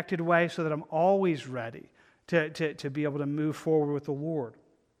disconnected way so that I'm always ready to be able to move forward with the Lord.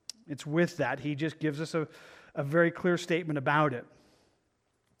 It's with that. He just gives us a very clear statement about it.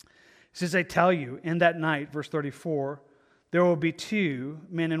 He says, I tell you, in that night, verse 34, there will be two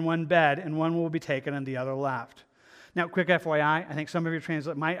men in one bed, and one will be taken and the other left. Now, quick FYI, I think some of your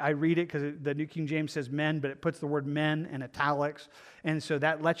translate I read it because the New King James says men, but it puts the word men in italics. And so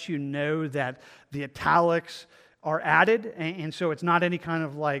that lets you know that the italics are added, and so it's not any kind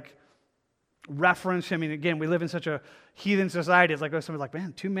of like reference. I mean, again, we live in such a heathen society. It's like, somebody's like,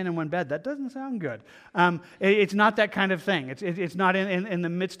 man, two men in one bed, that doesn't sound good. It's not that kind of thing. It's not in the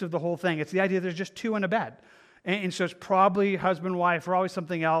midst of the whole thing. It's the idea there's just two in a bed. And so it's probably husband, wife, or always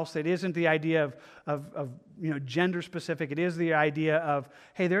something else. It isn't the idea of gender specific. It is the idea of,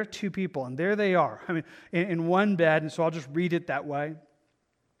 hey, there are two people, and there they are. I mean, in one bed, and so I'll just read it that way.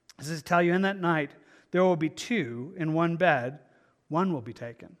 It says, tell you, in that night, there will be two in one bed, one will be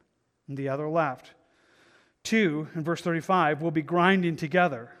taken, and the other left. Two, in verse 35, will be grinding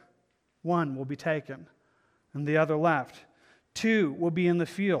together. One will be taken, and the other left. Two will be in the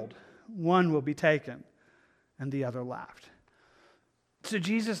field. One will be taken, and the other left. So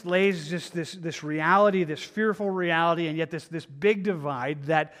Jesus lays just this reality, this fearful reality, and yet this big divide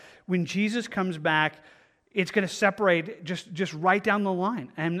that when Jesus comes back, it's going to separate just right down the line.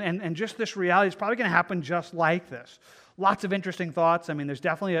 And just this reality is probably going to happen just like this. Lots of interesting thoughts. I mean, there's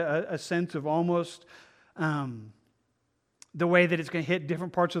definitely a sense of almost the way that it's going to hit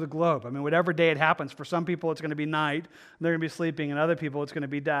different parts of the globe. I mean, whatever day it happens, for some people it's going to be night, they're going to be sleeping, and other people it's going to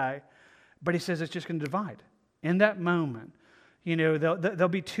be day. But he says it's just going to divide. In that moment, there'll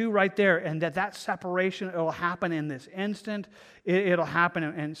be two right there, and that separation, it'll happen in this instant. It'll happen,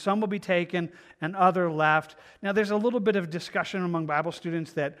 and some will be taken, and other left. Now, there's a little bit of discussion among Bible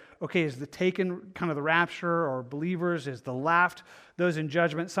students that, okay, is the taken kind of the rapture, or believers? Is the left those in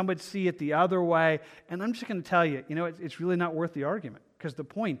judgment? Some would see it the other way, and I'm just going to tell you, it's really not worth the argument, because the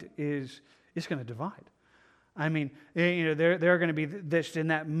point is it's going to divide. I mean, they're going to be this in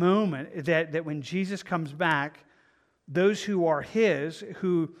that moment that when Jesus comes back, those who are his,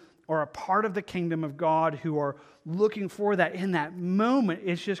 who are a part of the kingdom of God, who are looking for that in that moment,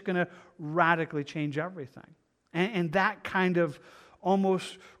 it's just going to radically change everything. And that kind of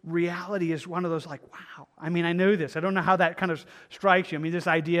almost reality is one of those like, wow. I mean, I know this. I don't know how that kind of strikes you. I mean, this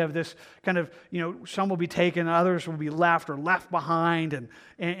idea of this kind of, some will be taken, others will be left or left behind.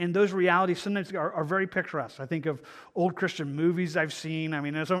 And those realities sometimes are very picturesque. I think of old Christian movies I've seen. I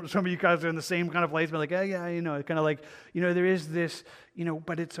mean, some of you guys are in the same kind of place, but like, oh, yeah, kind of like, there is this,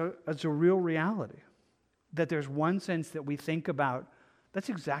 but it's a real reality. That there's one sense that we think about, that's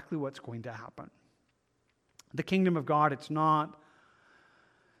exactly what's going to happen. The kingdom of God, it's not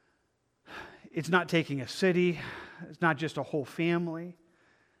taking a city. It's not just a whole family.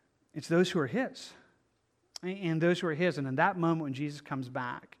 It's those who are his. And those who are his. And in that moment when Jesus comes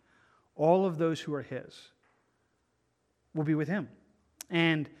back, all of those who are his will be with him.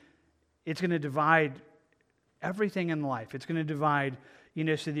 And it's going to divide everything in life. It's going to divide,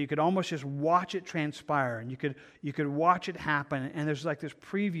 so that you could almost just watch it transpire. And you could watch it happen. And there's like this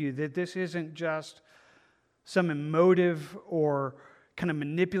preview that this isn't just some emotive or kind of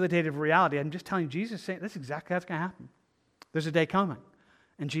manipulative reality. I'm just telling you, Jesus is saying that's exactly what's going to happen. There's a day coming,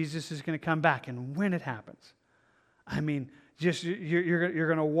 and Jesus is going to come back. And when it happens, I mean, just you're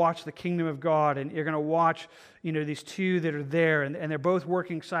going to watch the kingdom of God, and you're going to watch, these two that are there, and they're both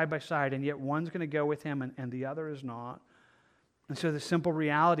working side by side, and yet one's going to go with him, and the other is not. And so the simple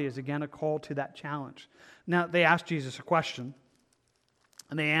reality is, again, a call to that challenge. Now, they asked Jesus a question,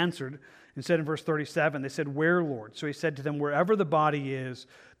 and they answered and said in verse 37, they said, "Where, Lord?" So he said to them, "Wherever the body is,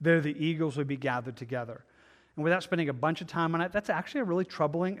 there the eagles will be gathered together." And without spending a bunch of time on it, that's actually a really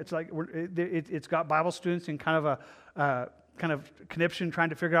troubling. It's like it's got Bible students in kind of a kind of conniption trying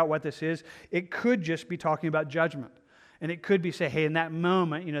to figure out what this is. It could just be talking about judgment. And it could be say, hey, in that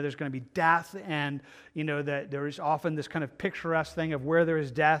moment, there's going to be death, and, that there is often this kind of picturesque thing of where there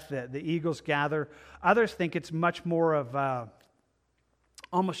is death, that the eagles gather. Others think it's much more of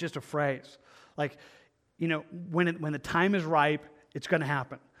almost just a phrase. Like, when the time is ripe, it's going to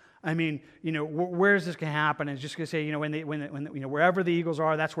happen. I mean, where is this going to happen? And it's just going to say, when wherever the eagles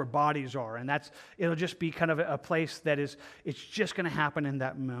are, that's where bodies are, and it'll just be kind of a place that it's just going to happen in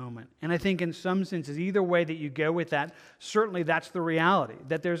that moment. And I think in some senses, either way that you go with that, certainly that's the reality.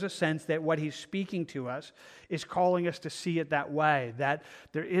 That there's a sense that what he's speaking to us is calling us to see it that way. That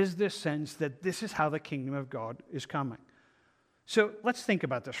there is this sense that this is how the kingdom of God is coming. So let's think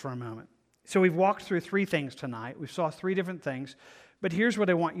about this for a moment. So we've walked through three things tonight. We saw three different things. But here's what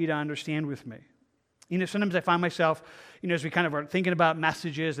I want you to understand with me. Sometimes I find myself, as we kind of are thinking about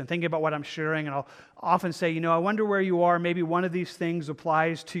messages and thinking about what I'm sharing, and I'll often say, I wonder where you are. Maybe one of these things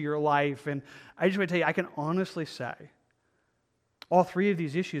applies to your life. And I just want to tell you, I can honestly say, all three of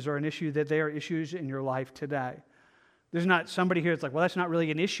these issues are an issue that they are issues in your life today. There's not somebody here that's like, well, that's not really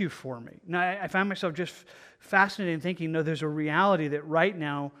an issue for me. No, I find myself just fascinated in thinking, no, there's a reality that right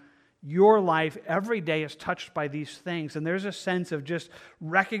now, your life every day is touched by these things. And there's a sense of just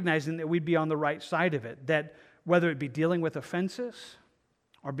recognizing that we'd be on the right side of it. That whether it be dealing with offenses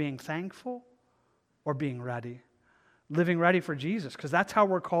or being thankful or being ready. Living ready for Jesus, because that's how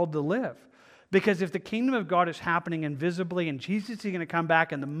we're called to live. Because if the kingdom of God is happening invisibly and Jesus is going to come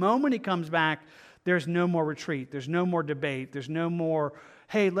back, and the moment he comes back, there's no more retreat. There's no more debate. There's no more,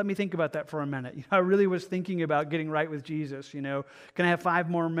 hey, let me think about that for a minute. I really was thinking about getting right with Jesus. Can I have 5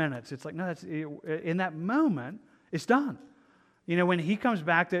 more minutes? It's like, no, in that moment, it's done. When he comes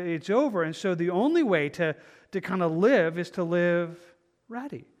back, it's over. And so the only way to kind of live is to live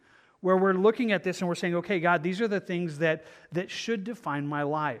ready. Where we're looking at this and we're saying, okay, God, these are the things that should define my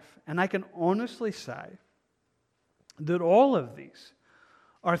life. And I can honestly say that all of these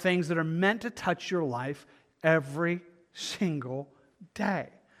are things that are meant to touch your life every single day.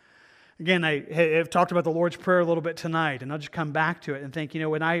 Again, I have talked about the Lord's Prayer a little bit tonight, and I'll just come back to it and think,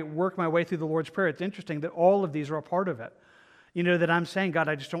 when I work my way through the Lord's Prayer, it's interesting that all of these are a part of it. That I'm saying, God,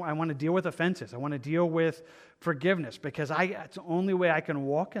 I want to deal with offenses. I want to deal with forgiveness, because it's the only way I can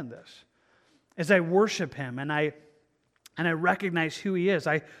walk in this. As I worship him and I recognize who he is,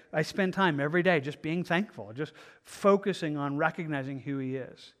 I spend time every day just being thankful, just focusing on recognizing who he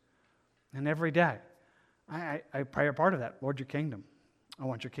is. And every day, I pray a part of that. Lord, your kingdom. I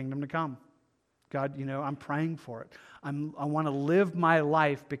want your kingdom to come. God, I'm praying for it. I want to live my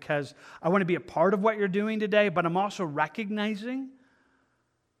life because I want to be a part of what you're doing today, but I'm also recognizing,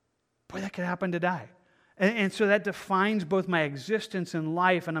 boy, that could happen today. And so that defines both my existence and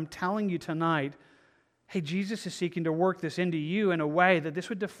life. And I'm telling you tonight, hey, Jesus is seeking to work this into you in a way that this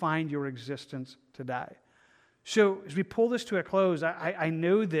would define your existence today. So as we pull this to a close, I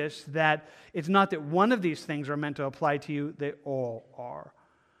know this, that it's not that one of these things are meant to apply to you, they all are.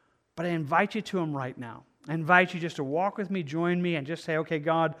 But I invite you to them right now. I invite you just to walk with me, join me, and just say, okay,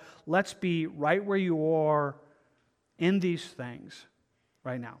 God, let's be right where you are in these things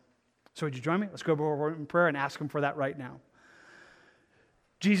right now. So would you join me? Let's go before in prayer and ask him for that right now.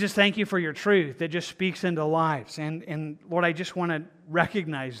 Jesus, thank you for your truth that just speaks into lives. And Lord, I just want to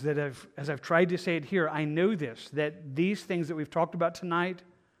recognize that as I've tried to say it here, I know this, that these things that we've talked about tonight,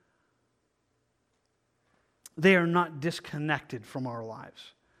 they are not disconnected from our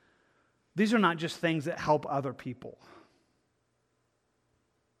lives. These are not just things that help other people.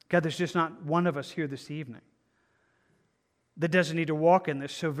 God, there's just not one of us here this evening that doesn't need to walk in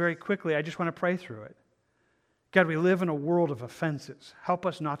this. So very quickly, I just want to pray through it. God, we live in a world of offenses. Help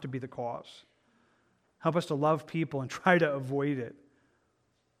us not to be the cause. Help us to love people and try to avoid it.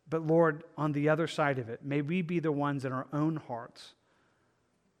 But Lord, on the other side of it, may we be the ones in our own hearts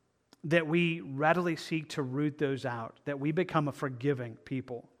that we readily seek to root those out, that we become a forgiving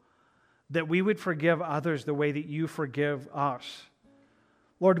people, that we would forgive others the way that you forgive us.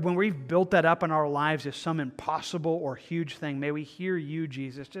 Lord, when we've built that up in our lives as some impossible or huge thing, may we hear you,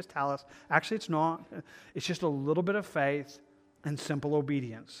 Jesus, just tell us, actually it's not. It's just a little bit of faith and simple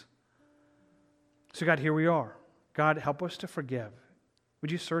obedience. So God, here we are. God, help us to forgive.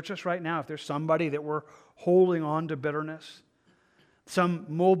 Would you search us right now if there's somebody that we're holding on to bitterness, some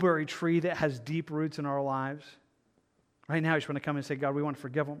mulberry tree that has deep roots in our lives? Right now, I just want to come and say, God, we want to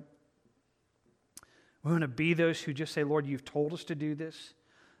forgive them. We want to be those who just say, Lord, you've told us to do this.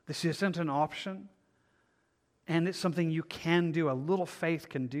 This isn't an option. And it's something you can do. A little faith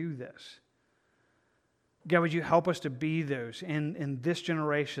can do this. God, would you help us to be those in this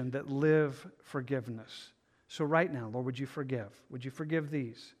generation that live forgiveness? So right now, Lord, would you forgive? Would you forgive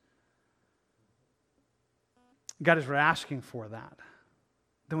these? God, as we're asking for that,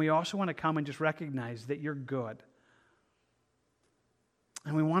 then we also want to come and just recognize that you're good.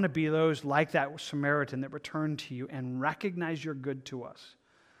 And we want to be those like that Samaritan that returned to you and recognize you're good to us.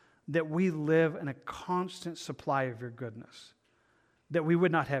 That we live in a constant supply of your goodness. That we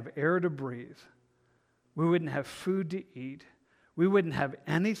would not have air to breathe. We wouldn't have food to eat. We wouldn't have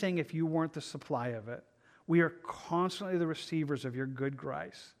anything if you weren't the supply of it. We are constantly the receivers of your good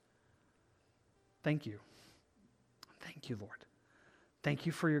grace. Thank you. Thank you, Lord. Thank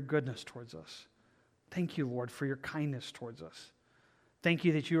you for your goodness towards us. Thank you, Lord, for your kindness towards us. Thank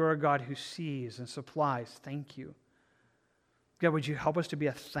you that you are a God who sees and supplies. Thank you. God, would you help us to be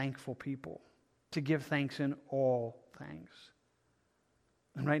a thankful people, to give thanks in all things.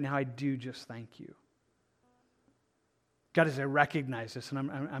 And right now, I do just thank you. God, as I recognize this, and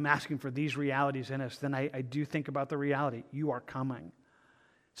I'm asking for these realities in us, then I do think about the reality. You are coming.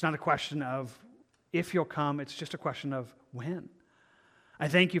 It's not a question of if you'll come, it's just a question of when. I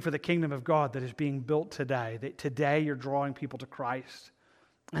thank you for the kingdom of God that is being built today, that today you're drawing people to Christ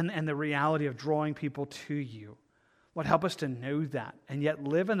and the reality of drawing people to you. Lord, help us to know that and yet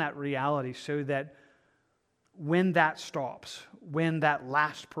live in that reality so that when that stops, when that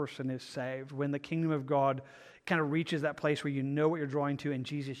last person is saved, when the kingdom of God kind of reaches that place where you know what you're drawing to, and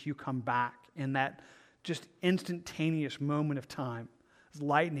Jesus, you come back in that just instantaneous moment of time.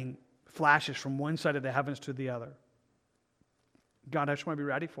 Lightning flashes from one side of the heavens to the other. God, I just want to be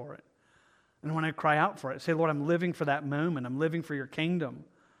ready for it. And when I cry out for it, say, Lord, I'm living for that moment. I'm living for your kingdom.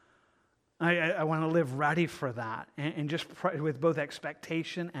 I want to live ready for that and just with both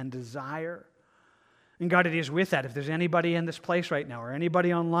expectation and desire. And God, it is with that. If there's anybody in this place right now or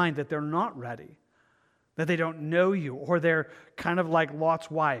anybody online that they're not ready, that they don't know you, or they're kind of like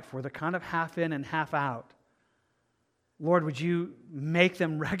Lot's wife, where they're kind of half in and half out, Lord, would you make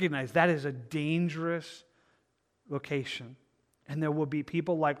them recognize that is a dangerous location. And there will be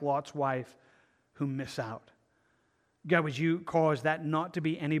people like Lot's wife who miss out. God, would you cause that not to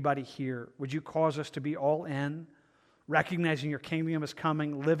be anybody here? Would you cause us to be all in, recognizing your kingdom is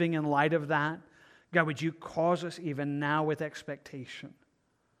coming, living in light of that? God, would you cause us even now with expectation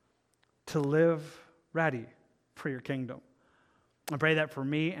to live ready for your kingdom? I pray that for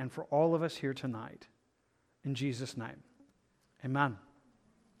me and for all of us here tonight. In Jesus' name, amen.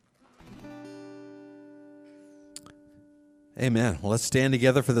 Amen. Well, let's stand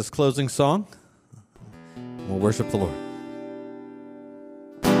together for this closing song. We'll worship the Lord.